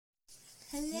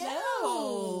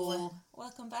Hello!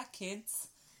 Welcome back, kids.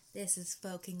 This is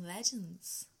Spoking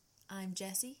Legends. I'm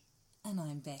Jessie. And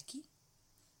I'm Becky.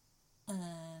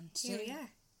 And Here we are.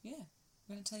 Yeah,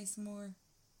 we're going to tell you some more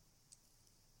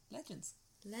legends.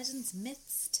 Legends,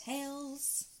 myths,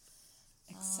 tales,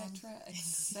 etc.,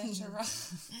 etc.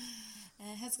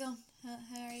 How's it going?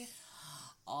 How are you?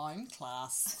 I'm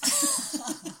class.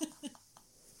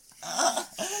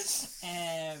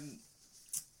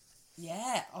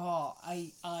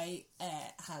 I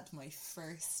had my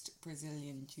first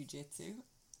Brazilian Jiu-Jitsu.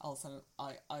 Also,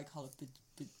 I call it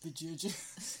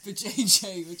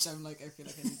BJJ, which I'm like, I feel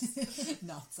like I need to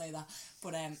not say that.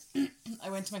 But I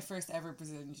went to my first ever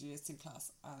Brazilian Jiu-Jitsu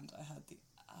class and I had the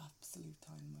absolute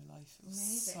time of my life. It was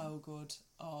Amazing. so good.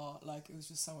 Oh, like, it was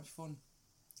just so much fun.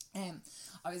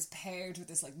 I was paired with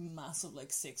this like massive like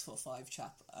 6'5"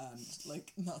 chap, and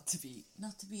like not to be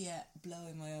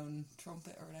blowing my own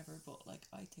trumpet or whatever, but like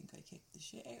I think I kicked the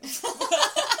shit out.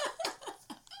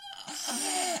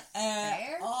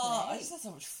 I just had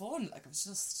so much fun. Like it was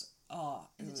just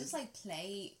Is it just like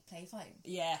play fighting?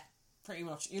 Yeah, pretty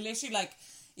much. You literally like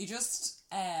you just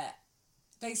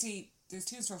basically. There's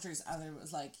two instructors and it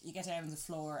was like you get down on the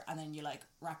floor and then you like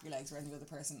wrap your legs around the other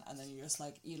person and then you just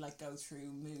like you like go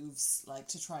through moves like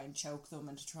to try and choke them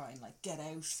and to try and like get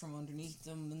out from underneath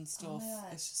them and stuff. Oh,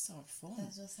 it's just so much fun.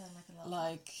 That does sound like a lot.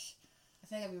 Like I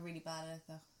think I'd be really bad at it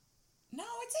though. No,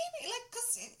 it's even like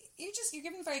because you're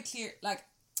given very clear like.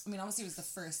 I mean, obviously it was the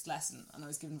first lesson and I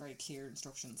was given very clear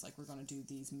instructions like we're going to do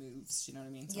these moves, you know what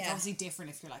I mean? So it's obviously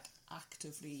different if you're like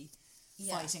actively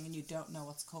fighting and you don't know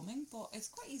what's coming, but it's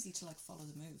quite easy to like follow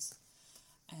the moves.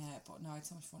 But no, I had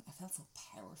so much fun. I felt so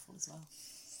powerful as well.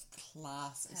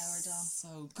 Class. Power dom.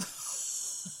 So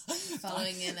good.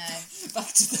 Following in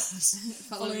back to that.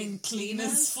 Following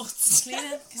Clena's footsteps.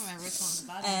 Clena, can't remember which one's the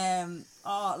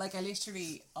bad like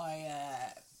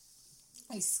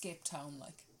I skipped home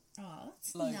like. Oh,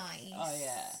 that's like, nice. Oh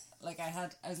yeah. Like I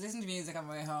was listening to music on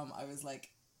my way home. I was like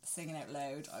singing out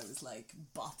loud. I was like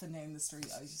bopping down the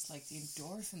street. I was just like the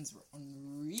endorphins were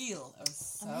unreal. I was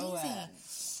so amazing.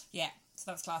 Yeah, so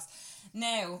that was class.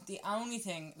 Now the only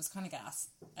thing it was kind of gas.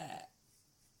 I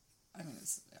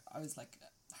was like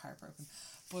heartbroken,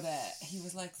 but he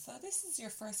was like, "So this is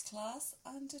your first class,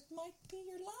 and it might be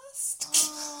your last."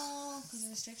 Oh, because of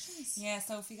restrictions. Yeah,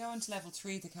 so if you go into level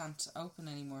 3, they can't open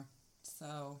anymore.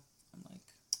 So I'm like.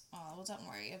 Oh, well, don't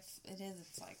worry. If it is,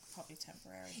 it's like probably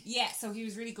temporary. Yeah, so he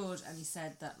was really good, and he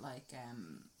said that like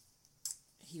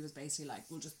he was basically like,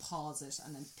 we'll just pause it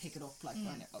and then pick it up like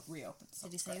when it reopens.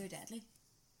 Did he say you were deadly?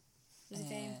 Was he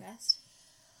very impressed?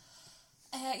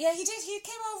 Yeah, he did. He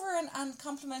came over and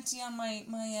complimented me on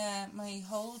my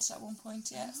hold at one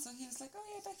point. Yeah, so he was like, "Oh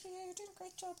yeah, Becky, you're doing a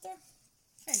great job there."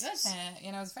 Very good.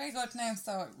 It was very good now.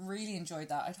 So I really enjoyed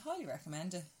that. I'd highly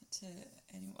recommend it to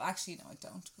anyone. Actually, no, I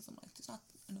don't, because I'm like, there's not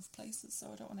enough places, so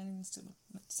I don't want anyone to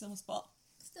steal my spot.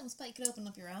 Still, but you could open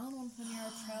up your own one when you're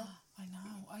a pro. I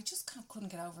know. I just couldn't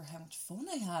get over how much fun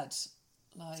I had.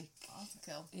 Like, that's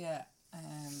cool. Yeah.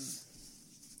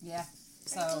 Yeah.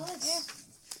 So good. yeah,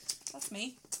 that's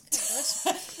me. Good.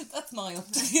 That's my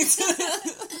update.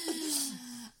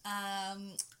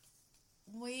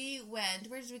 We went.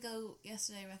 Where did we go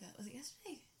yesterday, Rebecca? Was it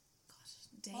yesterday?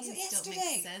 God, days was it yesterday? Don't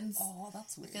make sense. Oh,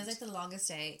 that's weird. It feels like the longest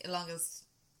day, I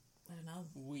don't know,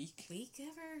 week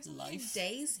ever. Or something. Life.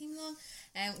 Days seem long.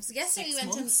 So yesterday 6 we went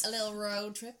months. on a little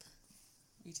road trip.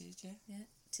 We did, yeah. Yeah.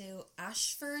 To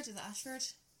Ashford. Is it Ashford?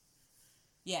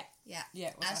 Yeah. Yeah. Yeah.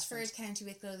 It was Ashford, County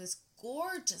Wicklow. This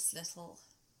gorgeous little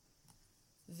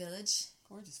village.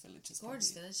 Gorgeous village. Is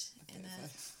gorgeous village in a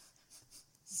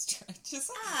stretch. It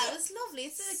was lovely.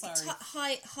 It's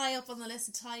high up on the list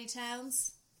of tiny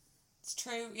towns. It's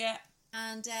true, yeah.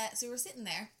 And so we were sitting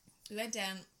there. We went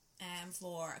down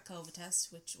for a COVID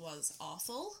test, which was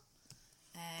awful.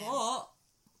 But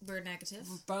we're negative.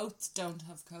 We both don't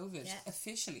have COVID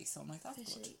officially, so I'm like, that's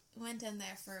good. We went down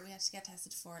there we had to get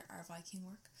tested for our Viking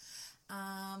work.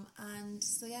 And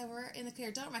so yeah, we're in the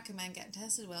clear. Don't recommend getting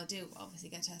tested. Well, do obviously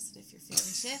get tested if you're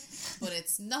feeling shit, but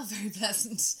it's not very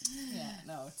pleasant. Yeah,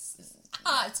 no,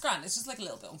 it's grand. It's just like a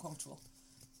little bit uncomfortable.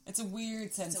 It's a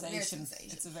weird sensation.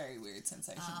 It's a very weird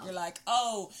sensation. You're like,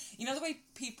 oh, you know the way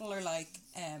people are like,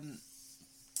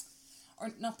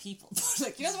 or not people, but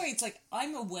like, you know the way it's like,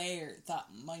 I'm aware that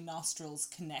my nostrils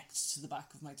connect to the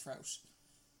back of my throat.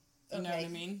 You know what I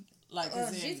mean? Like,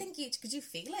 could you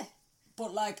feel it?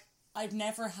 But like, I've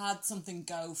never had something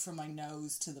go from my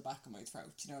nose to the back of my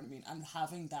throat, you know what I mean? And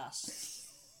having that,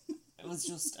 it was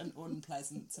just an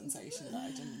unpleasant sensation that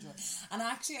I didn't enjoy. And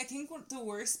actually, I think the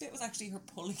worst bit was actually her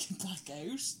pulling it back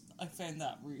out. I found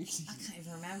that really... I can't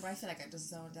even remember. I feel like I just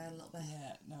zoned out a little bit.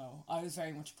 Yeah, no. I was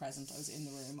very much present. I was in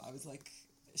the room. I was like...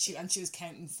 She was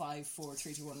counting 5, 4,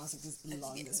 3, 2, 1. I was like, this is the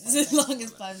longest 5 seconds. The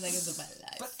longest 5 seconds of my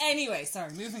life. But anyway,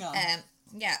 sorry, moving on.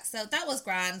 Yeah, so that was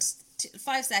grand.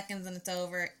 5 seconds and it's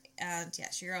over. And yeah,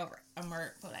 sure, you're over. And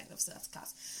we're put out of, so that's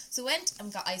class. So went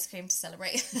and got ice cream to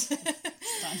celebrate.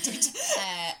 Standard.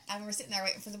 And we're sitting there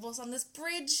waiting for the bus on this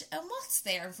bridge. And what's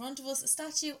there in front of us? A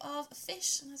statue of a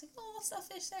fish. And I was like, oh, what's that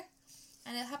fish there?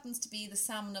 And it happens to be the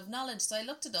salmon of knowledge. So I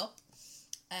looked it up.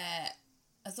 I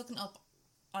was looking up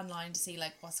online to see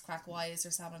like what's the crack, why is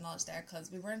there salmon of knowledge there?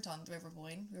 Because we weren't on the River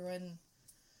Boyne. We were in,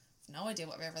 no idea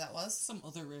what river that was. Some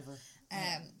other river.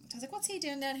 I was like, what's he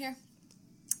doing down here?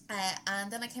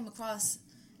 And then I came across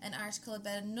an article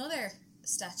about another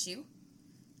statue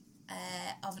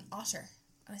of an otter.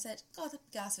 And I said, God, that'd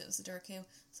be gas if it was a Duracoo.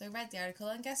 So I read the article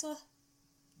and guess what?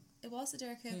 It was a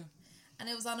Duracoo. Yeah. And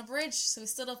it was on a bridge. So we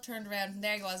stood up, turned around, and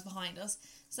there he was behind us.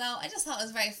 So I just thought it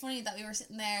was very funny that we were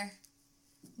sitting there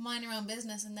minding our own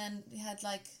business, and then we had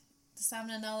like the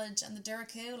salmon of knowledge and the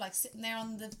Duracoo like sitting there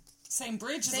on the same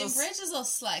bridge as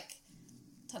us. Like,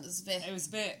 thought it was a bit... It was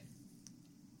a bit...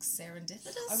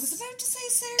 serendipitous. I was about to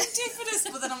say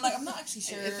serendipitous, but then I'm like, I'm not actually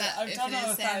sure. I don't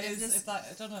know if that is. I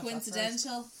don't know.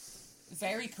 Coincidental.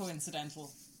 Very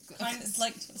coincidental. Kind of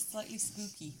like slightly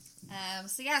spooky.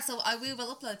 So yeah, we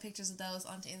will upload pictures of those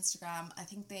onto Instagram. I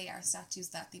think they are statues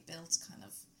that they built kind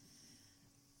of.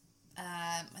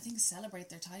 I think celebrate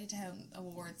their Tidy Town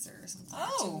awards or something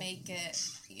to make it,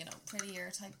 prettier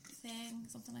type thing,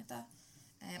 something like that.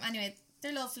 Anyway,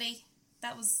 they're lovely.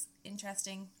 That was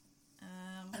interesting.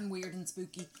 And weird and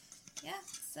spooky. Yeah,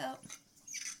 so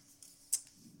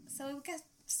we will get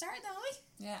started, don't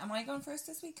we? Yeah, am I going first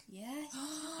this week? Yeah.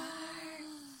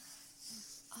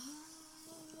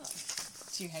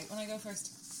 Do you hate when I go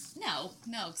first? No.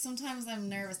 Sometimes I'm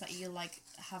nervous that you'll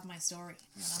have my story.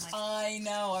 And I'm like, I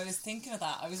know. I was thinking of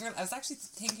that. I was actually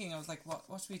thinking. I was like, what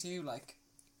should we do? Like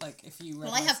if you were.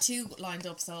 Well, I have 2 lined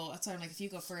up, so that's why I'm like, if you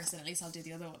go first, then at least I'll do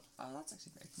the other one. Oh, that's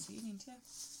actually very convenient.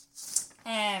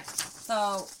 Yeah.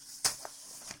 So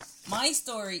my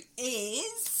story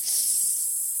is.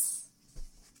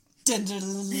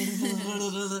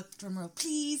 Drumroll,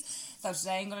 please. So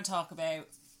today I'm going to talk about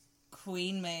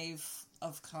Queen Maeve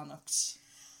of Connacht.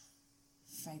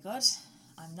 Very good.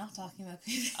 I'm not talking about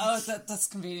Queen Maeve. Oh, that's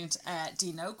convenient. Do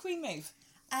you know Queen Maeve?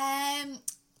 I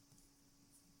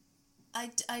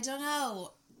don't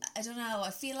know.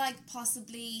 I feel like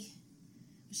possibly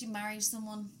was she married to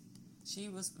someone? She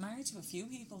was married to a few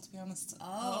people, to be honest.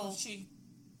 Oh, she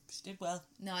did well.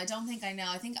 No, I don't think I know.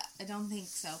 I don't think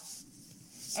so.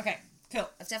 Okay, cool.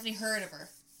 I've definitely heard of her.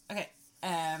 Okay.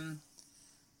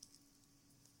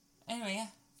 Anyway, yeah.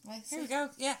 Right, here we go.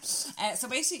 Yeah. So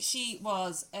basically, she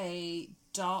was a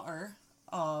daughter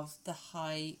of the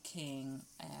High King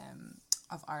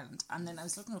of Ireland, and then I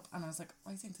was looking up, and I was like,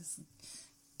 I think this is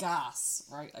gas,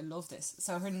 right? I love this.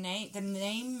 So the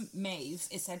name Maeve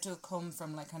is said to have come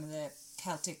from like kind of the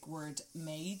Celtic word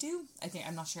Maidu.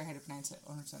 I'm not sure how to pronounce it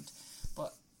 100%,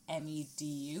 but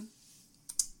Medu.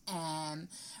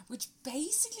 Which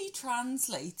basically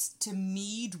translates to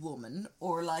mead woman,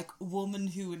 or like woman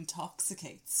who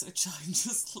intoxicates, which I'm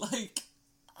just like,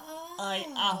 I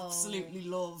absolutely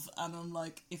love, and I'm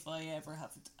like, if I ever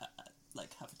have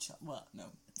a chat, well,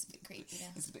 no, it's a bit creepy.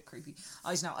 Yeah. It's a bit creepy.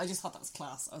 I just thought that was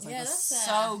class. I was like, that's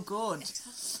so good.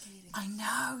 Intoxicating. I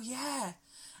know, yeah.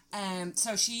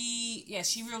 So she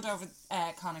ruled over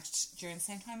Connacht during the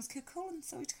same time as Cuchulainn,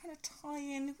 so to kind of tie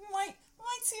in, we might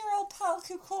see our old pal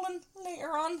Cuchulainn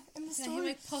later on in the story. He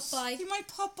might pop by. He might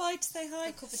pop by to say hi.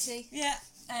 A cup of tea. Yeah.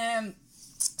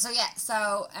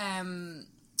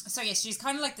 So she's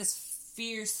kind of like this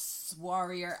fierce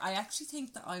warrior. I actually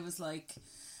think that I was like,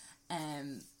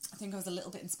 I think I was a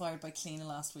little bit inspired by Cleena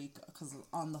last week, because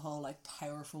on the whole like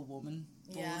powerful woman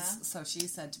buzz. Yeah. So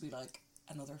she's said to be like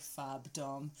another fab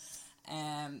dom.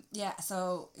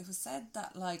 So it was said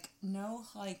that like no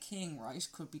high king, right,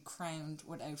 could be crowned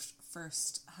without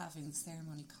first having the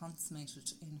ceremony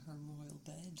consummated in her royal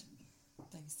bed,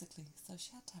 basically. So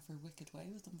she had to have her wicked way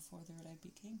with them before they were allowed to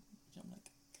be king, which I'm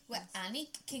like, well, any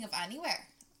king of anywhere,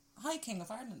 High King of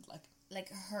Ireland, like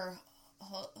her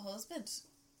husband,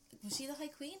 was she the High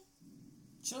Queen?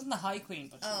 She wasn't the High Queen,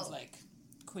 but she was like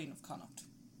Queen of Connacht.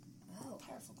 Oh,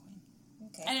 powerful queen.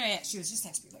 Okay. Anyway, yeah, she was just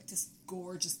said to be like this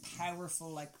gorgeous, powerful,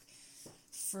 like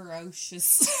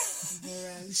ferocious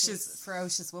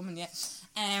woman. Yeah.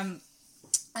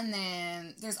 And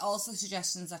then there's also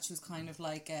suggestions that she was kind of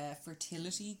like a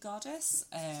fertility goddess.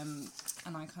 And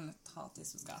I kind of thought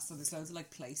this was gas. So there's loads of like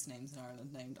place names in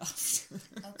Ireland named after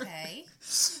her. Okay.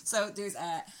 So there's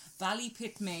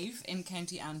Ballypit Maeve in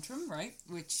County Antrim, right?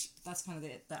 Which that's kind of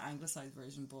the anglicised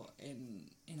version, but in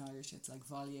Irish it's like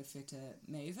Valia Fitta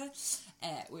Maeve,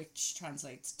 which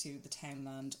translates to the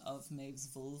townland of Maeve's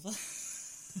vulva.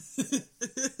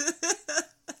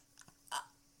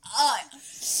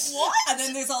 What? And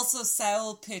then there's also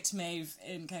Soul Pit Maeve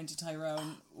in County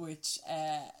Tyrone, which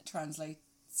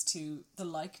translates to the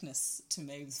likeness to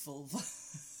Maeve's vulva.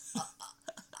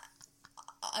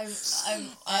 I'm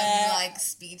like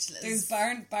speechless. There's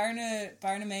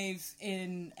Barna Maeve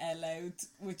in Louth,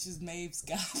 which is Maeve's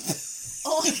Gap.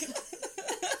 Oh,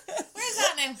 where's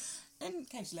that now? In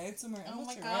County Louth somewhere. Oh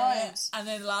my sure god! where. And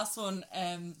then the last one,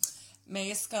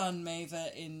 Maescon Maeve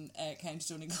in County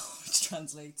Donegal, which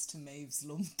translates to Maeve's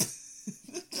lump.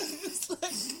 It's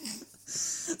like,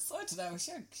 so I don't know.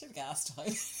 She had a gas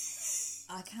time.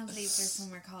 I can't believe there's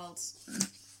somewhere called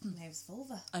Maeve's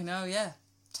vulva. I know, yeah.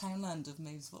 Townland of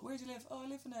Maeve's vulva. Where do you live? Oh, I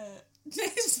live in a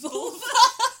Maeve's vulva.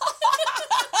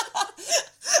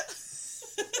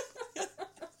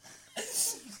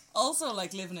 Also,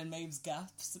 like living in Maeve's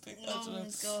Gap. It's a bit. Oh my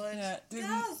god! Yeah,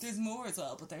 Yes. there's more as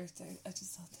well, but they're I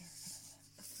just thought they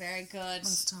were Very good.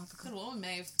 most topical. Good woman,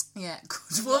 Maeve. Yeah,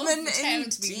 good woman Love the town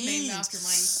to be indeed. named after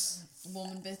my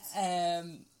woman bits.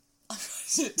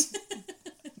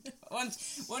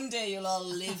 One day you'll all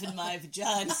live in my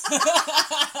vagina.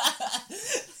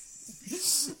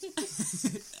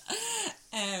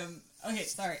 Okay,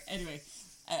 sorry. Anyway,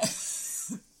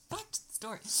 back to the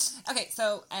story. Okay,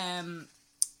 so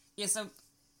so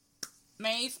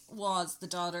Maeve was the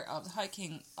daughter of the High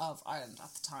King of Ireland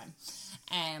at the time,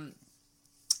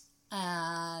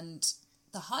 and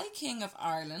the High King of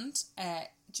Ireland. Do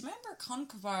you remember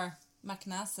Conchobar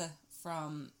MacNassa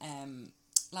from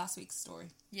last week's story?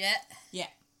 Yeah. Yeah.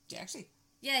 Do you actually?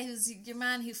 Yeah, he was your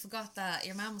man who forgot that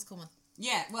your man was coming.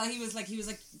 Yeah, well, he was like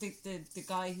the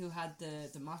guy who had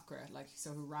the Makra, like,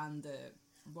 so who ran the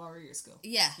warrior school.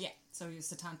 Yeah. Yeah, so he was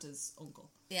Satanta's uncle.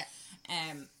 Yeah.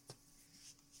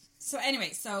 So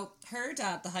anyway, so her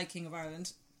dad, the High King of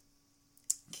Ireland,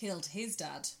 killed his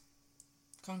dad,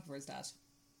 Conchobar's dad.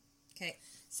 Okay.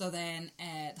 So then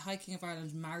the High King of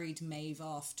Ireland married Maeve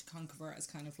off to Conchobar as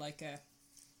kind of like a,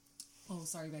 oh,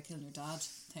 sorry about killing your dad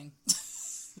thing.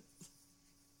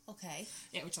 Okay.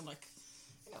 Yeah, which I'm like,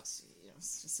 it's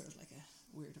just sort of like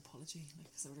a weird apology.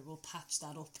 Like, sort of, we'll patch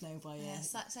that up now by... Yeah,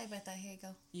 sorry about that. Here you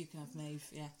go. You can have Maeve,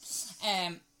 yeah.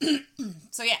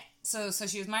 So yeah, so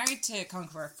she was married to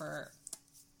Conchobar for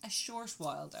a short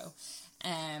while though.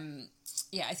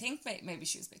 Yeah, I think maybe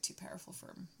she was a bit too powerful for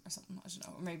him or something, I don't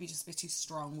know, or maybe just a bit too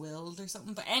strong-willed or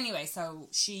something. But anyway, so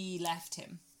she left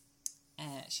him.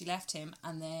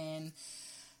 And then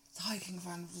the High King of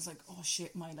Ireland was like, oh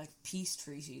shit, my like peace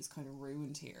treaty is kind of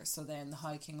ruined here. So then the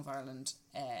High King of Ireland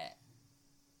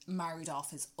married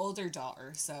off his other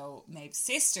daughter, so Maeve's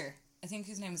sister, I think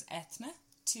whose name was Ethna,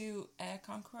 to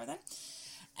Conchobar then.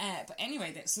 But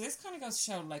anyway, so this kind of goes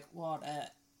to show like what a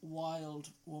wild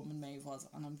woman Maeve was,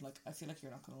 and I'm like, I feel like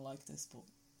you're not going to like this, but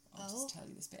I'll just tell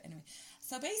you this bit anyway.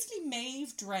 So basically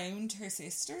Maeve drowned her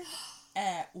sister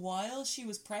while she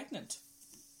was pregnant.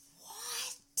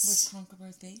 With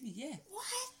Conchobar's baby, yeah.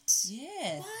 What?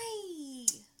 Yeah. Why?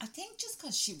 I think just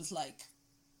because she was like,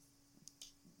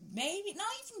 maybe not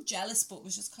even jealous, but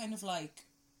was just kind of like,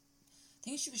 I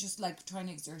think she was just like trying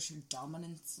to exert her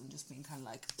dominance and just being kind of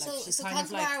like So kind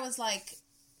of Conchobar was like,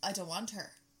 I don't want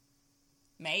her.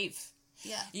 Maeve.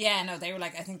 Yeah. Yeah, no, they were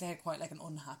like, I think they had quite like an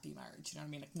unhappy marriage. You know what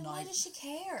I mean? Like, Then why does she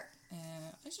care? I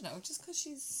don't know, just because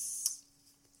she's.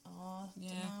 Oh, Yeah.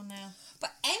 don't know now.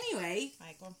 But anyway,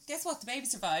 Right, go on. guess what? The baby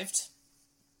survived.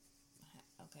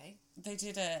 Okay. They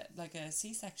did a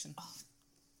C-section. Oh,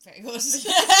 very good. So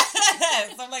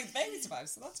I'm like, the baby survived,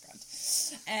 so that's grand.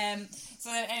 So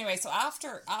then anyway, so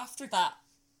after that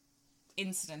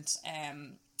incident,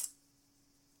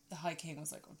 the High King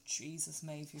was like, oh Jesus,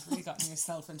 Maeve, you've really gotten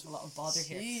yourself into a lot of bother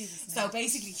here. Jesus, So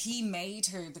basically he made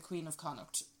her the Queen of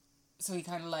Connacht. So he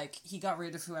kind of like, he got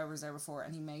rid of whoever was there before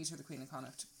and he made her the Queen of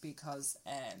Connacht because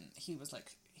he was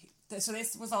like, so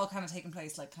this was all kind of taking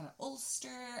place like kind of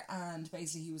Ulster, and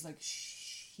basically he was like,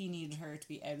 he needed her to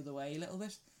be out of the way a little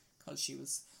bit because she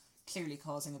was clearly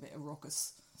causing a bit of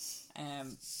ruckus.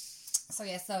 So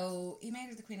yeah, so he made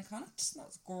her the Queen of Connacht. That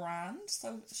was grand.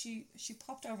 So she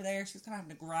popped over there. She was kind of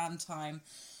having a grand time.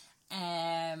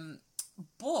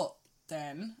 But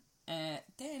then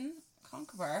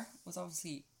Conchobar was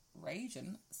obviously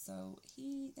raging, so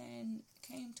he then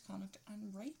came to Connacht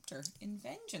and raped her in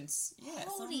vengeance. Yeah,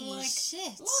 holy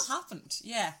shit! A lot happened.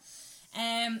 Yeah,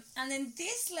 and then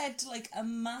this led to like a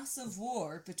massive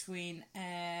war between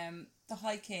the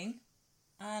High King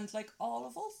and like all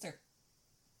of Ulster.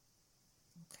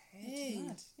 Okay.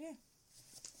 Mad, yeah.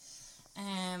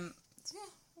 So yeah,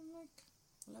 I'm like,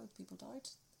 a lot of people died.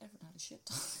 Everyone had a shit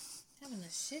time. Having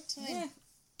a shit time.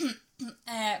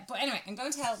 Yeah. But anyway, I'm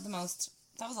going to tell the most.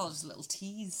 That was all just a little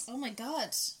tease. Oh my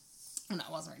god. Oh, no,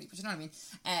 it wasn't really, but you know what I mean.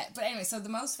 But anyway, so the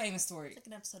most famous story. It's like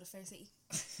an episode of Fair City.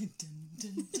 Dun,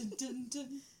 dun, dun, dun,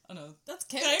 dun. Oh no, that's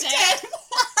Countdown.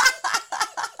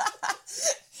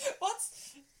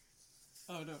 What's?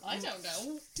 Oh no, I don't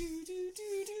know. Do do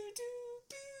do do do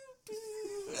boo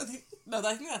boo.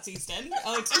 I think that's East End.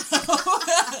 Oh,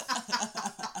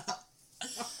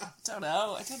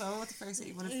 I don't know what the Fair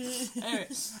City would have. Anyway,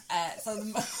 so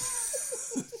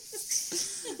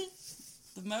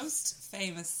the most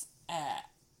famous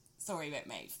story about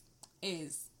Maeve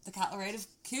is the cattle raid of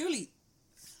Cooley.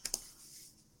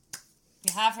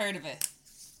 You have heard of it.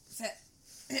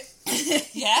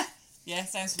 Yeah? Yeah,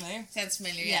 sounds familiar? Sounds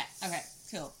familiar, yeah. Okay,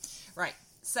 cool. Right,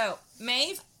 so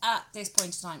Maeve, at this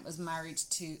point in time, was married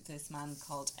to this man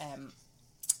called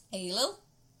Ailill.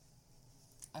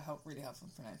 I really hope I'm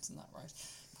pronouncing that right.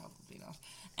 Probably not.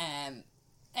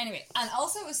 Anyway, and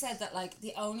also it was said that, like,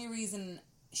 the only reason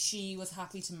she was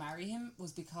happy to marry him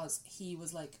was because he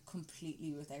was, like,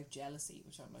 completely without jealousy,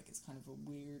 which I'm like, is kind of a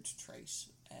weird trait,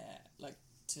 like,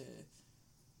 to...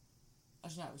 I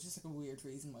don't know, it was just like a weird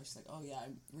reason why she's like, oh yeah,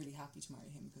 I'm really happy to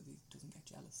marry him because he doesn't get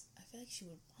jealous. I feel like she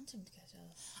would want him to get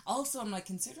jealous. Also, I'm like,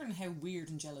 considering how weird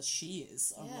and jealous she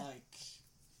is, I'm like,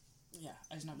 yeah,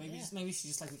 I don't know, maybe she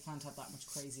just like, we can't have that much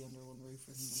crazy under one roof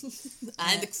or something.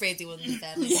 And the crazy one in the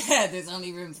family. Yeah, there's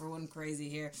only room for one crazy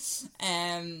here.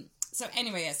 So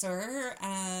anyway, yeah, so her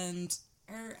and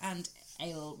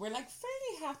Ailill were like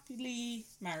fairly happily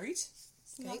married.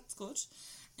 So that's good.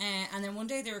 And then one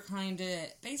day they were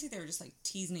basically they were just like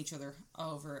teasing each other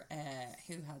over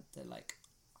who had the like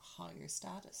higher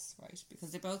status, right?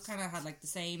 Because they both kind of had like the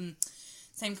same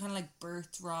kind of like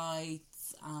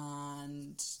birthrights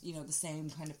and, you know, the same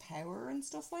kind of power and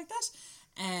stuff like that.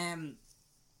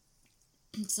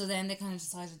 So then they kind of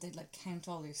decided they'd like count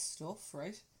all their stuff,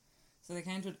 right? So they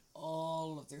counted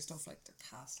all of their stuff, like their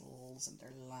castles and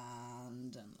their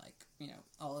land and like, you know,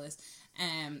 all of this.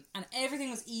 And everything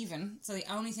was even. So the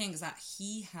only thing is that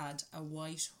he had a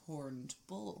white horned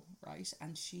bull, right?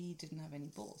 And she didn't have any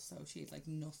bull. So she had like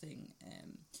nothing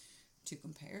to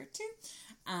compare it to.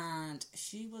 And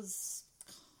she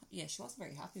wasn't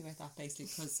very happy about that basically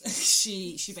because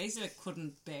she basically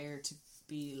couldn't bear to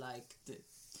be like the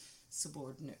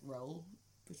subordinate role.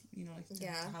 You know, like to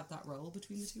have that role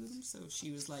between the two of them. So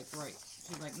she was like,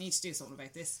 need to do something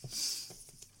about this.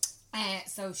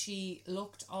 So she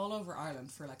looked all over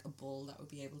Ireland for like a bull that would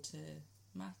be able to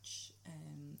match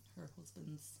her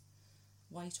husband's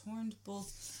white horned bull,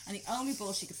 and the only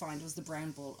bull she could find was the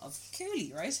brown bull of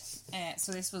Cooley, right?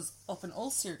 So this was up in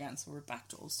Ulster again, so we're back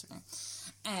to Ulster now.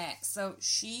 So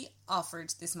she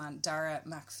offered this man Dara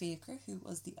MacFiacre, who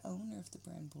was the owner of the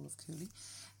brown bull of Cooley.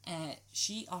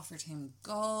 She offered him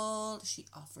gold, she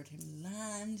offered him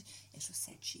land, it was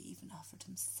said she even offered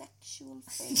him sexual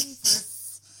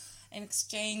favours in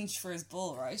exchange for his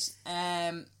bull, right?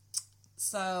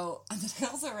 So, and then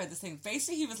I also read this thing,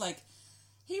 basically he was like,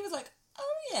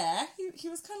 oh yeah, he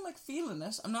was kind of like feeling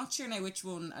it. I'm not sure now which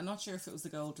one, I'm not sure if it was the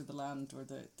gold or the land or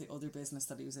the other business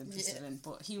that he was interested in,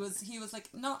 but he was like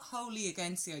not wholly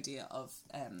against the idea of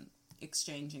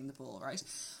exchanging the bull, right?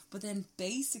 But then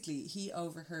basically he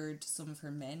overheard some of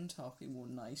her men talking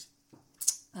one night,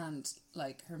 and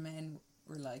like her men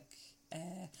were like,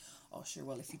 oh sure,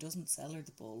 well if he doesn't sell her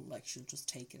the bull, like she'll just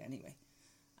take it anyway.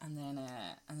 And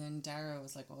then Dara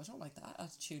was like, oh, I don't like that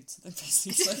attitude. So then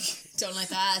basically like, don't like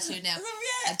that attitude now.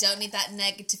 I don't need that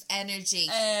negative energy.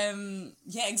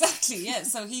 Yeah, exactly. Yeah.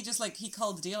 So he just like, he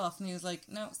called the deal off and he was like,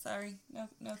 no, sorry, no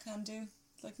can do.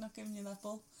 It's like not giving you that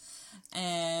bull.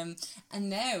 And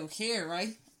now here,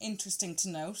 right? Interesting to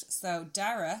note. So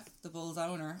Dara, the bull's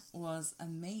owner, was a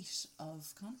mate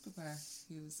of Conchobar,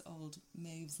 who was old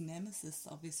Maeve's nemesis,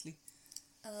 obviously.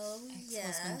 Oh,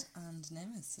 Ex-husband and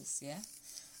nemesis, yeah.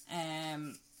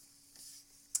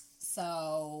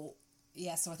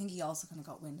 So I think he also kind of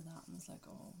got wind of that and was like,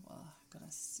 oh, well, got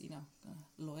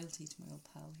loyalty to my old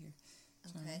pal here.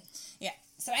 Okay. Yeah.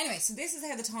 So anyway, so this is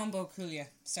how the Tombo Coolia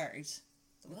started.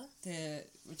 What?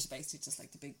 Which is basically just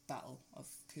like the big battle of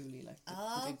Cooley, like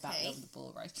the big battle of the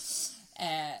bull, right?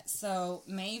 So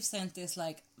Maeve sent this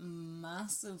like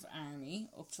massive army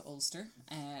up to Ulster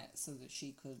so that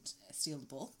she could steal the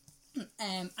bull.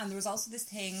 And there was also this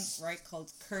thing, right,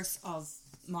 called Curse of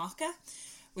Macha,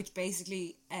 which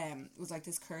basically was like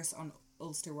this curse on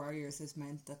Ulster warriors. This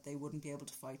meant that they wouldn't be able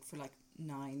to fight for like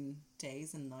 9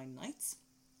 days and 9 nights.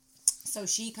 So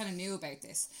she kind of knew about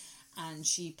this, and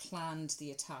she planned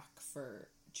the attack for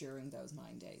during those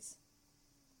 9 days.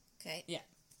 Okay. Yeah,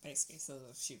 basically, so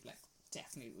that she'd like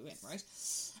definitely win, right?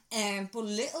 But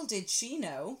little did she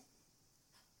know,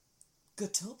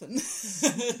 Gutubin,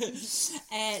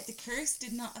 the curse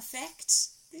did not affect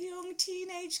the young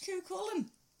teenage Cuchulainn.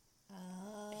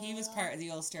 He was part of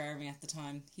the Ulster Army at the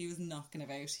time. He was knocking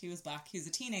about. He was back. He was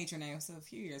a teenager now, so a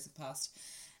few years have passed.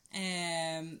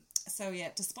 So yeah,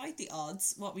 despite the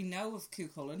odds, what we know of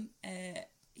Cuchulainn,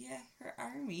 her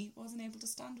army wasn't able to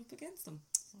stand up against them.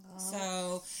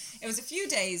 So it was a few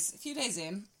days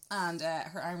in, and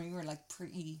her army were like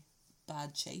pretty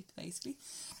bad shape, basically.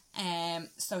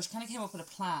 So she kind of came up with a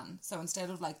plan. So instead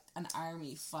of like an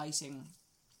army fighting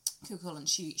Cuchulainn,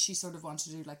 she sort of wanted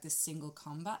to do like this single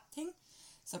combat thing.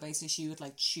 So basically she would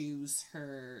like choose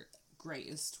her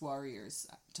greatest warriors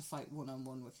to fight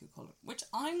one-on-one with Cuchulainn, which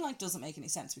I'm like doesn't make any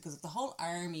sense, because if the whole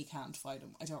army can't fight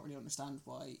him, I don't really understand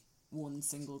why one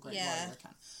single great warrior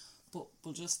can. But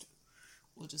we'll just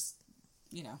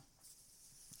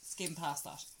skim past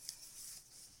that.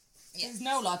 There's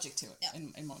no logic to it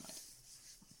in my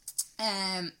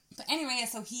mind. But anyway,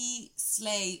 so he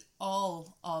slay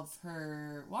all of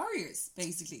her warriors,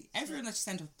 basically everyone that she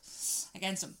sent up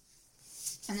against him.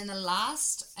 And then the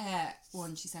last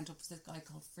one she sent up was this guy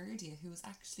called Ferdia, who was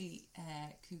actually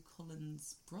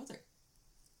Cuchulainn's brother.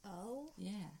 Oh.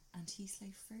 Yeah, and he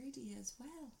slayed Ferdia as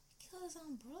well. He killed his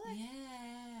own brother?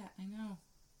 Yeah, I know.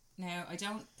 Now, I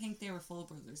don't think they were full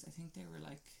brothers. I think they were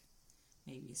like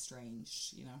maybe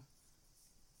estranged, you know.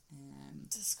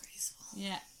 Disgraceful.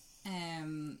 Yeah.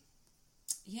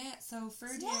 Yeah, so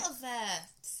Ferdia... There's a lot of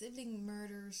sibling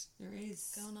murders there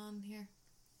is going on here.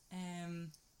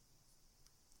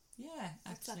 Yeah,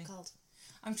 What's actually. that called?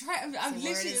 I'm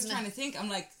literally just trying to think. I'm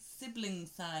like sibling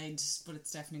side, but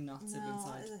it's definitely not sibling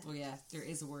side. But yeah, there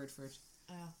is a word for it.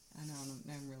 Oh. I know, and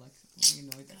now I'm really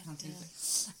annoyed that I can't think of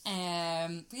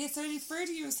it. But yeah, so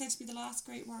Ferdia was said to be the last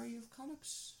great warrior of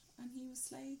Connacht, and he was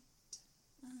slayed.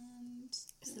 And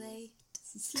Slayed.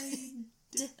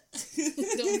 Don't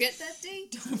forget that D.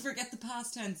 Don't forget the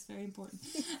past tense, very important.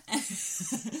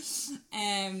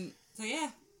 So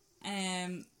yeah.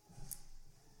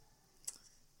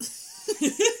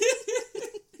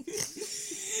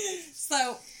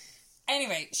 So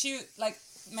anyway,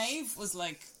 Maeve was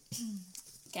like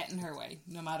getting her way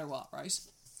no matter what, right?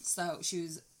 So she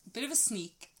was a bit of a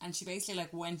sneak, and she basically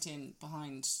like went in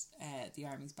behind the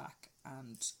army's back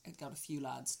and got a few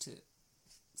lads to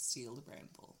steal the brown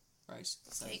bull, right?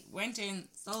 So went in,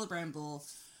 stole the brown bull,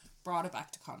 brought it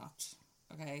back to Connacht,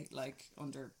 okay, like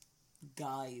under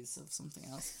guise of something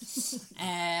else.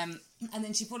 And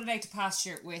then she put it out to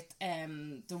pasture with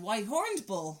the white-horned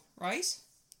bull, right?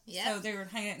 Yeah. So they were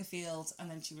hanging out in the field, and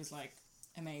then she was like,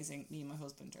 amazing, me and my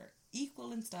husband are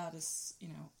equal in status, you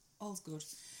know, all's good.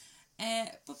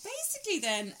 But basically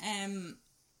then,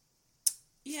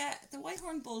 the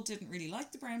white-horned bull didn't really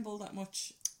like the brown bull that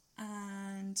much,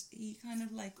 and he kind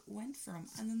of like went for him,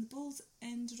 and then the bulls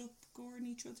ended up goring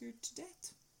each other to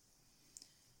death.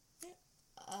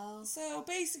 So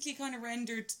basically kind of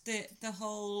rendered the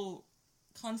whole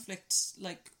conflict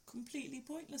like completely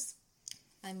pointless.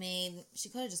 I mean, she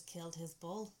could have just killed his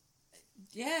bull.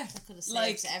 Yeah. That could have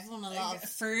saved everyone a lot of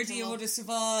Ferdia would have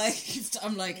survived.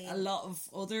 I'm like, a lot of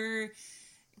other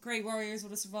great warriors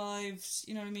would have survived,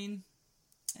 you know what I mean?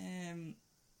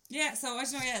 Yeah, so I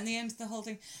don't know, in the end the whole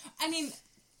thing, I mean,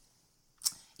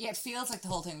 yeah, it feels like the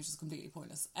whole thing was just completely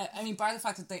pointless. I mean, by the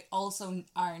fact that they also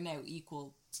are now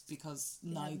equal, because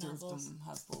neither of them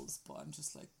have bulls, but I'm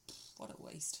just like, what a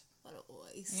waste. What a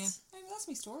waste. Yeah, I mean, that's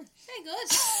my story. Very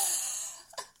good.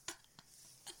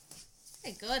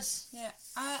 Very good. Yeah,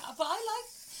 but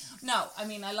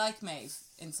I like Maeve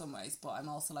in some ways, but I'm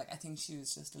also like, I think she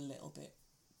was just a little bit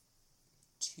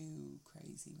too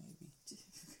crazy, maybe.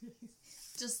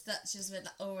 Just that she's went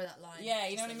over that line. Yeah,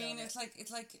 you know what I mean? It's like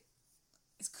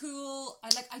it's cool. I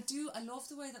love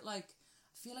the way that like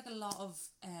I feel like a lot of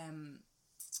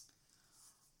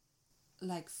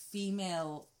like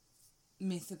female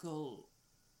mythical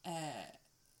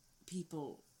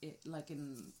people like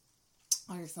in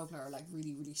Irish folklore are like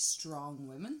really, really strong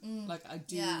women. Like I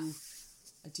do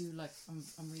like I'm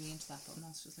really into that, but I'm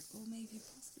also just like, oh, maybe you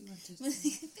possibly went a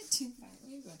bit too far.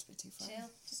 Maybe went a bit too far. Chill.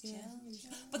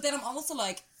 But then I'm also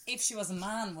like, if she was a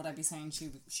man, would I be saying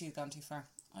she'd gone too far?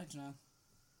 I don't know.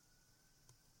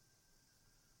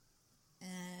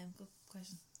 Good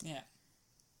question. Yeah.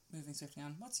 Moving swiftly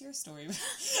on. What's your story?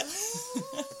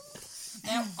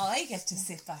 Now I get to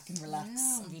sit back and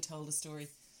relax and be told a story.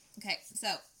 Okay,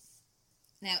 so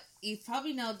now you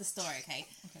probably know the story, okay?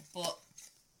 But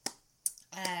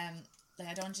like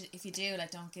I don't. If you do,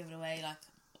 like, don't give it away, like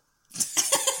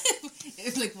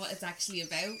like what it's actually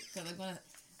about, because I'm gonna.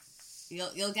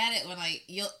 You'll get it when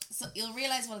you'll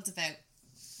realize what it's about.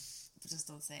 But just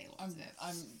don't say what it's about.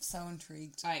 I'm so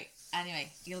intrigued. Alright,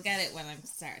 anyway, you'll get it when I'm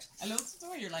start. I love the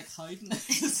way you're like hiding it.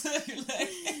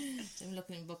 I'm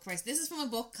looking in book first. This is from a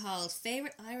book called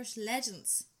Favourite Irish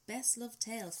Legends, Best Loved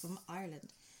Tales from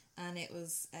Ireland. And it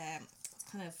was it's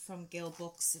kind of from Gill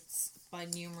Books. It's by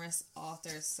numerous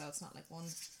authors, so it's not like one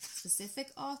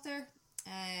specific author.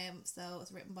 So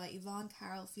it's written by Yvonne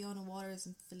Carroll, Fiona Waters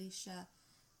and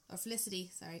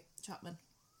Felicity Chapman.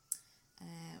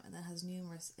 And then has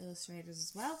numerous illustrators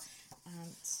as well.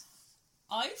 And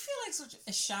I feel like such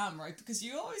a sham, right? Because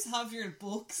you always have your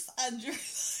books and your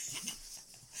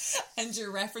and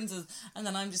your references, and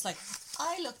then I'm just like,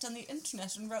 I looked on the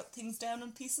internet and wrote things down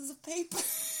on pieces of paper.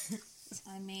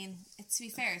 I mean, to be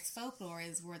fair, it's folklore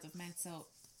is word of mouth, so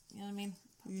you know what I mean?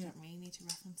 Probably don't really need to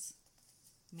reference.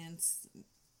 I mean, it's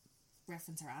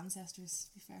reference our ancestors,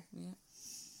 to be fair. Yeah.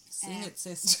 Sing it,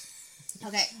 sister.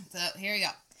 Okay, so here we go.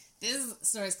 This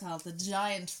story is called The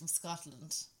Giant from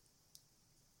Scotland.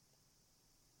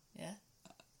 Yeah?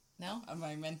 No? Am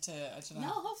I meant to, I don't know.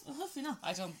 No, hopefully not.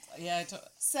 I don't.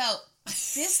 So,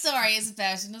 this story is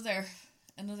about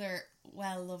another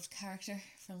well-loved character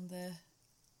from the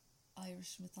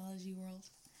Irish mythology world.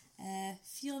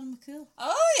 Fionn McCool.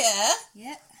 Oh, yeah?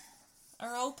 Yeah.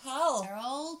 Our old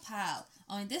pal.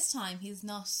 Only this time, it's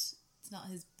not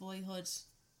his boyhood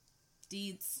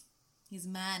deeds. He's a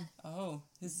man. Oh.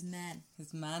 He's a man.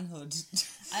 His manhood.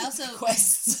 I also...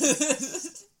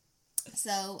 Quests.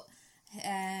 So,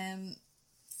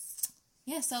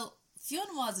 so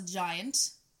Fionn was a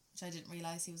giant, which I didn't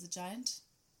realise he was a giant.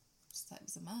 I just thought he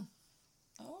was a man.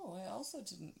 Oh, I also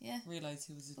didn't realise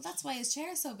he was a giant. Well, that's why his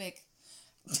chair's so big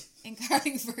in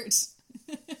Carlingford.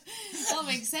 That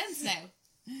makes sense now.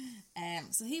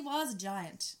 So he was a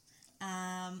giant.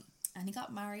 And he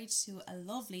got married to a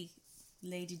lovely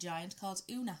lady giant called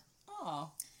Una.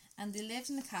 Oh. And they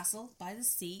lived in a castle by the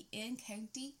sea in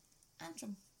County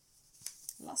Antrim.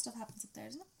 A lot of stuff happens up there,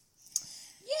 doesn't it?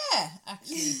 Yeah,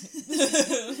 actually.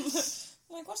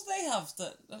 Like, what do they have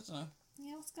that, I don't know.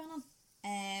 Yeah, what's going on?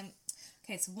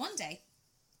 Okay, so one day,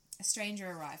 a stranger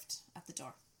arrived at the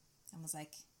door and was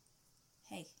like,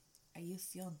 hey, are you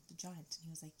Fionn the giant? And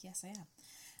he was like, yes, I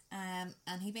am.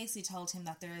 And he basically told him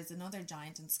that there is another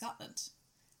giant in Scotland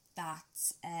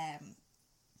that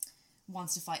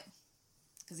wants to fight,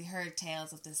 because he heard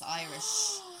tales of this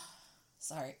Irish...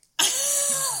 Sorry.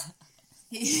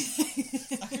 He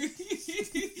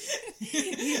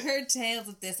heard tales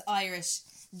of this Irish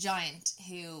giant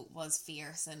who was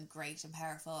fierce and great and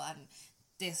powerful, and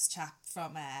this chap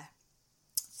from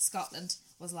Scotland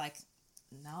was like,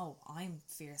 no, I'm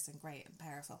fierce and great and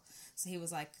powerful. So he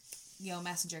was like, yo,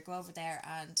 messenger, go over there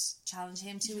and challenge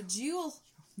him to a duel.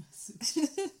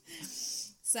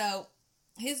 So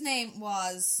his name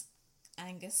was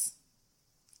Angus.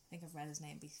 I think I've read his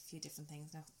name be a few different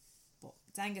things now, but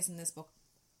it's Angus in this book.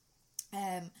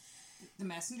 The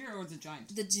messenger or the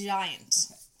giant? The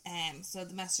giant. Okay. So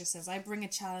the messenger says, I bring a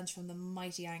challenge from the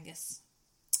mighty Angus.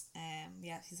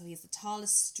 So he's the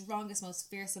tallest, strongest, most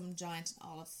fearsome giant in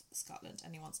all of Scotland,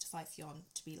 and he wants to fight Fionn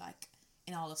to be like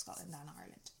in all of Scotland and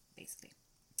Ireland, basically.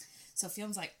 So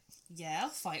Fionn's like, yeah, I'll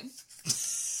fight him.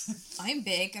 I'm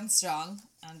big and strong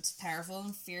and powerful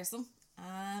and fearsome.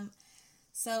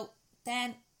 So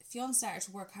then Fionn started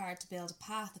to work hard to build a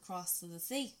path across the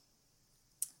sea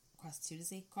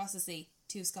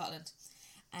to Scotland.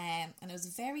 And it was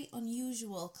a very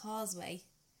unusual causeway,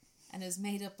 and it was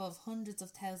made up of hundreds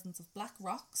of thousands of black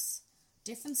rocks,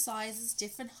 different sizes,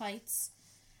 different heights,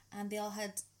 and they all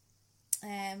had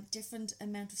different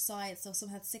amount of sides. So some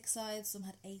had 6 sides, some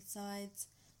had 8 sides,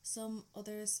 some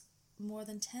others more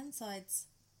than 10 sides.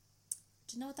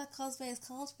 Do you know what that causeway is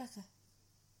called, Becca?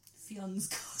 Fionn's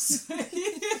Causeway.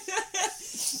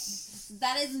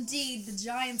 That is indeed the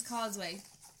Giant's Causeway.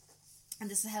 And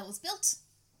this is how it was built.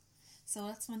 So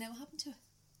let's find out what happened to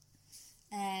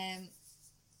it.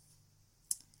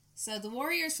 So the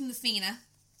warriors from the Fianna,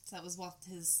 so that was what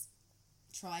his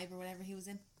tribe or whatever he was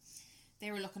in,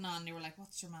 they were looking on, they were like,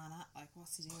 what's your man at? Like,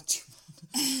 what's he doing?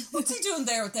 What's he doing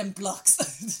there with them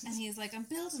blocks? And he's like, I'm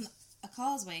building a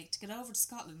causeway to get over to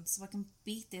Scotland so I can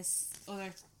beat this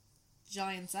other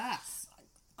giant's ass.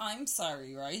 I'm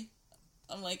sorry, right?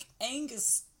 I'm like,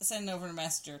 Angus sending over a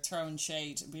messenger, throwing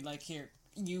shade, and be like, here,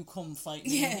 you come fight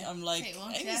me. Yeah, I'm like,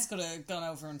 Angus could have gone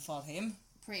over and fought him.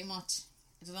 Pretty much.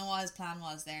 I don't know what his plan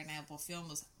was there now, but Fionn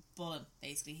was bullying,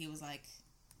 basically. He was like,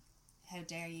 how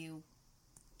dare you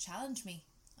challenge me?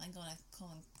 I'm going to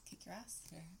come and kick your ass.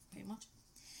 Yeah. Pretty much.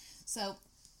 So,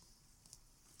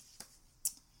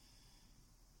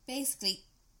 basically,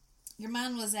 your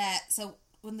man was, so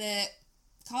when the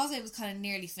causeway was kind of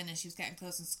nearly finished, he was getting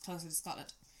closer and closer to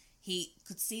Scotland, he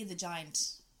could see the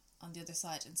giant on the other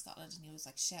side in Scotland, and he was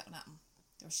like shouting at him.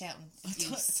 They were shouting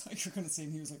abuse. I thought you were going to say,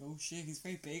 and he was like, oh shit, he's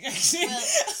very big, actually.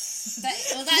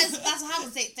 That's what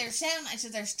happens. They're shouting at each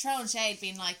other, they're throwing shade,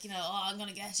 being like, you know, oh, I'm going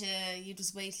to get you, you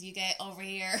just wait till you get over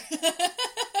here.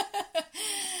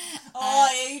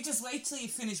 Yeah, you just wait till you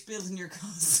finish building your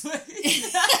causeway.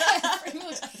 Pretty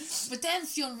much. But then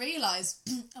Fionn realised,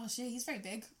 oh shit, he's very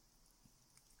big.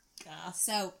 Gas.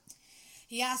 So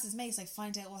he asked his mates, like,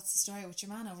 find out what's the story with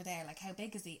your man over there, like, how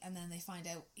big is he? And then they find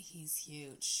out he's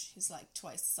huge. He's like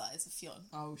twice the size of Fionn.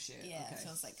 Oh shit. Yeah, okay.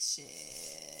 Fionn's like,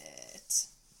 shit.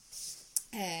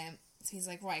 So he's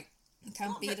like, right,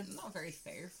 can't beat him. Not a very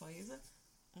fair fight, is it?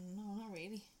 No, not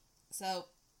really. So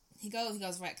he goes,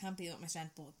 right, can't beat him with my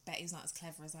strength, but bet he's not as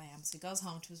clever as I am. So he goes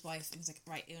home to his wife and he's like,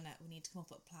 right, Una, we need to come up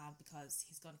with a plan because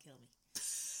he's going to kill me.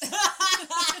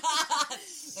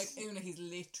 Like, Una, he's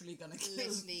literally gonna kill me.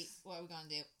 Literally, what are we gonna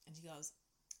do? And she goes,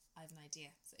 I have an idea.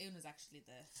 So Una's actually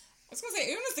I was gonna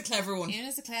say, Una's the clever one.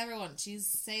 Una's the clever one. She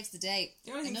saves the day.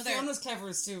 The only thing Fionn was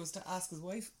cleverest too was to ask his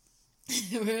wife. So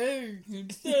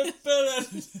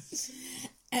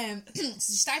she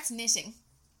starts knitting.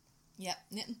 Yep,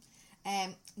 knitting.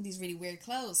 These really weird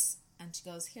clothes. And she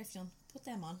goes, here, Fionn, put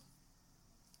them on.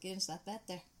 Get into that bed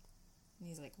there. And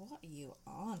he's like, what are you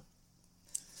on?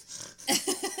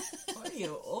 What are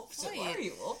you up to?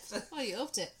 What are you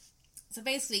up to? So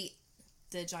basically,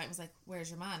 the giant was like, where's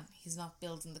your man? He's not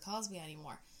building the causeway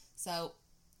anymore. So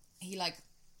he, like,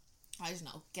 I don't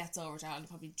know, gets over to Ireland,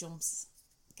 probably gets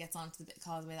onto the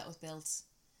causeway that was built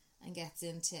and gets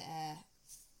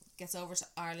over to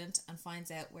Ireland and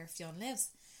finds out where Fionn lives.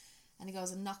 And he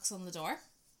goes and knocks on the door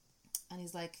and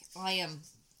he's like, I am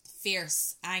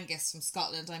fierce Angus from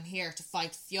Scotland. I'm here to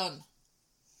fight Fionn.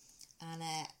 And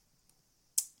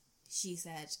she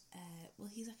said, well,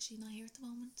 he's actually not here at the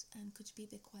moment, and could you be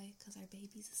a bit quiet because our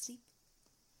baby's asleep?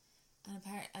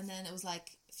 And then it was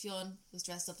like Fionn was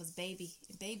dressed up as a baby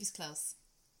in baby's clothes,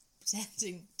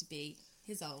 pretending to be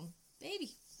his own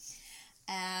baby.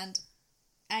 And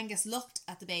Angus looked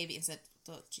at the baby and said,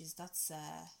 oh, geez, that's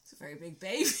a very big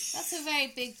baby. That's a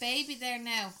very big baby there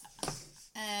now.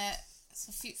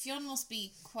 So Fionn must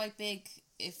be quite big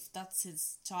if that's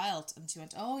his child. And she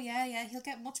went, oh yeah, he'll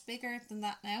get much bigger than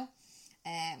that now.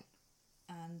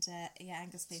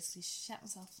 Angus basically shat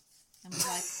himself and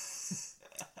was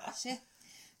like, shit.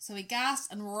 So he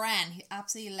gasped and ran. He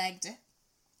absolutely legged it.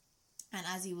 And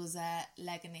as he was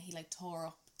legging it, he like tore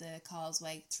up the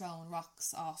causeway, throwing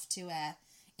rocks off to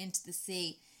into the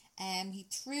sea. He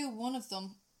threw one of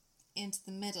them into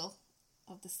the middle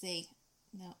of the sea.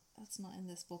 No, that's not in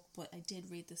this book, but I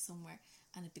did read this somewhere,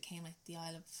 and it became like the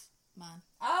Isle of Man.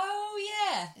 Oh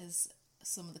yeah, is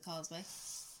some of the causeway.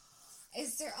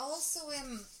 Is there also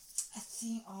I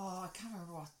think I can't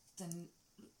remember what the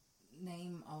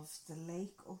name of the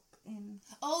lake up in.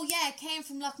 Oh yeah, it came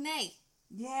from Lough Neagh.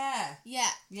 Yeah.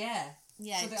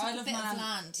 So the Isle of Man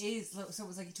land is so it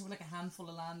was like he took like a handful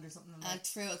of land or something. And like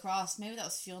threw it across. Maybe that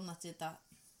was Fionn that did that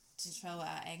to throw it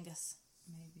at Angus.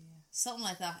 Maybe something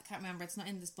like that. I can't remember. It's not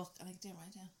in this book. I didn't write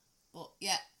it down. But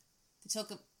yeah, they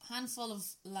took a handful of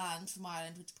land from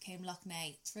Ireland, which became Lough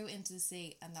Neagh, threw it into the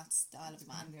sea, and that's the Isle of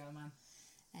Man. The Isle of Man.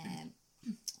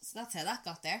 So that's how that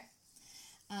got there.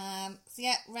 So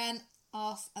yeah, ran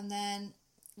off and then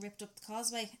ripped up the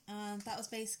causeway, and that was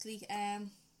basically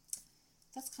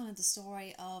that's kind of the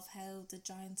story of how the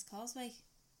Giant's Causeway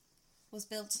was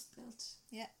built.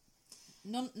 Yeah.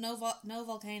 No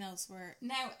volcanoes were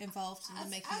involved in the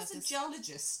making of this. As a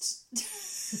geologist,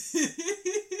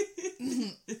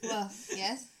 well,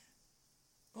 yes.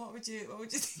 What would you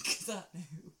think of that now?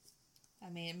 I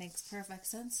mean, it makes perfect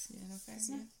sense. Yeah, no fair.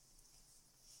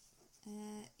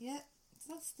 Yeah,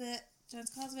 so that's the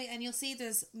Giant's Causeway, and you'll see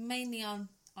there's mainly on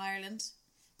Ireland,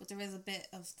 but there is a bit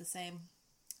of the same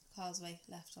causeway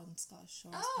left on Scottish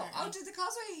shores. Did the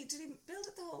causeway? Did he build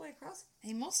it the whole way across?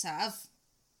 He must have,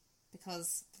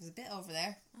 because there's a bit over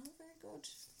there. Oh, very good.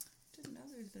 Didn't know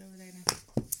there was a bit over there now.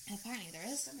 Apparently there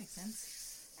is. That makes sense.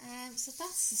 So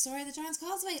that's the story of the Giant's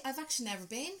Causeway. I've actually never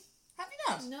been. Have you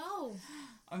not? No.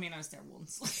 I mean, I was there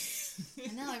once.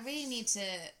 I know. I really need to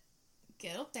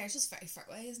get up there. It's just very far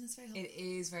away, isn't it? It's very hot. It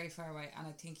is very far away, and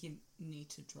I think you need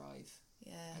to drive.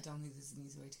 Yeah. I don't think there's an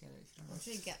easy way to get it if you don't. I'm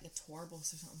sure you get a tour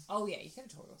bus or something. Oh yeah, you get a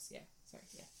tour bus. Yeah, sorry.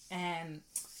 Yeah.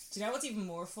 Do you know what's even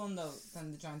more fun though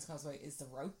than the Giant's Causeway is the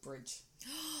rope bridge?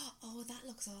 Oh, that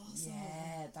looks awesome.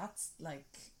 Yeah, that's like,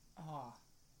 I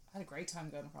had a great time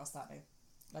going across that now.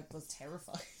 Like, was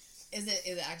terrified. Is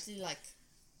it actually like,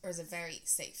 or is it very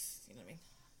safe? You know what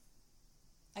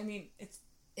I mean?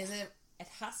 Is it? It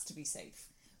has to be safe.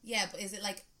 Yeah, but is it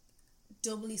like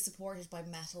doubly supported by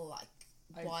metal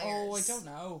like wires? I don't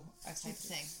know. Type of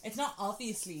thing. It's not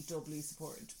obviously doubly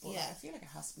supported, but yeah. I feel like it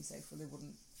has to be safe, or they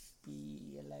wouldn't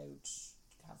be allowed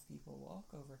to have people walk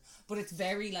over. But it's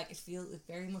very like it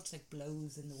very much like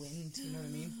blows in the wind. You know what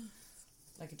I mean?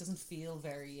 Like it doesn't feel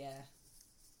very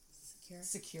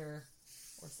secure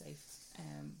or safe.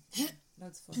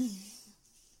 Loads of fun.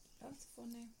 Loads of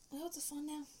fun now. Loads of fun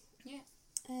now. Yeah.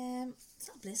 It's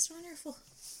not a blister on your foot.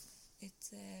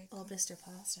 It's blister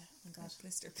plaster. Oh my god,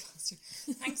 blister plaster.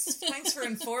 Thanks for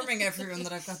informing everyone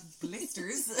that I've got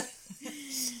blisters.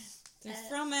 They're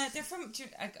from. I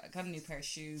got a new pair of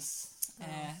shoes,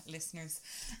 listeners,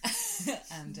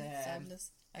 and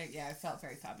fabulous. I felt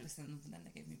very fabulous in them, and then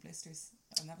they gave me blisters,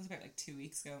 and that was about like 2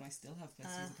 weeks ago, and I still have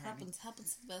blisters. Apparently,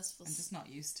 happens to the best of us. I'm just not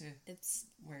used to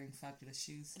wearing fabulous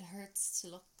shoes. It hurts to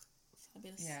look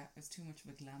fabulous. Yeah, it's too much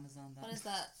of a glamazon. That. What is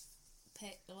that?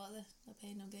 No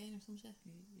pain, no gain, or some shit.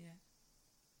 Yeah.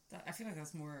 I feel like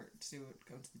that's more to do with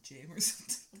going to the gym or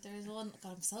something. There's one.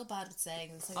 God, I'm so bad at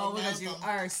saying. It's like oh my god, you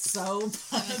are so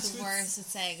bad. I'm the worst at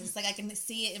saying. It's like I can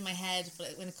see it in my head,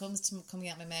 but when it comes to coming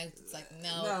out my mouth, it's like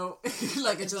no.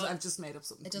 Like I've just made up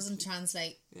something. It doesn't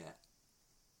translate. Yeah.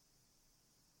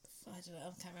 I don't know.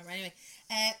 I can't remember. Anyway,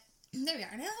 there we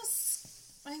are. Now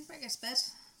I think we're get to bed.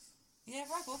 Yeah,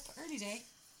 wrap up. Early day.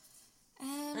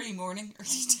 Early morning.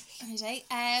 Early day.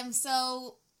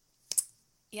 So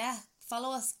yeah.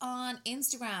 Follow us on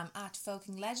Instagram at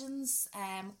Folking Legends.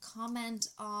 Comment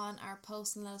on our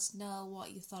post and let us know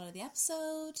what you thought of the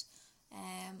episode.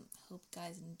 Hope you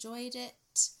guys enjoyed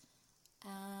it.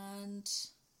 And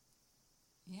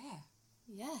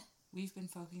yeah. We've been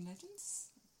Folking Legends.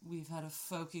 We've had a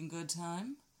folking good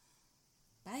time.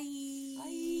 Bye.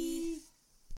 Bye.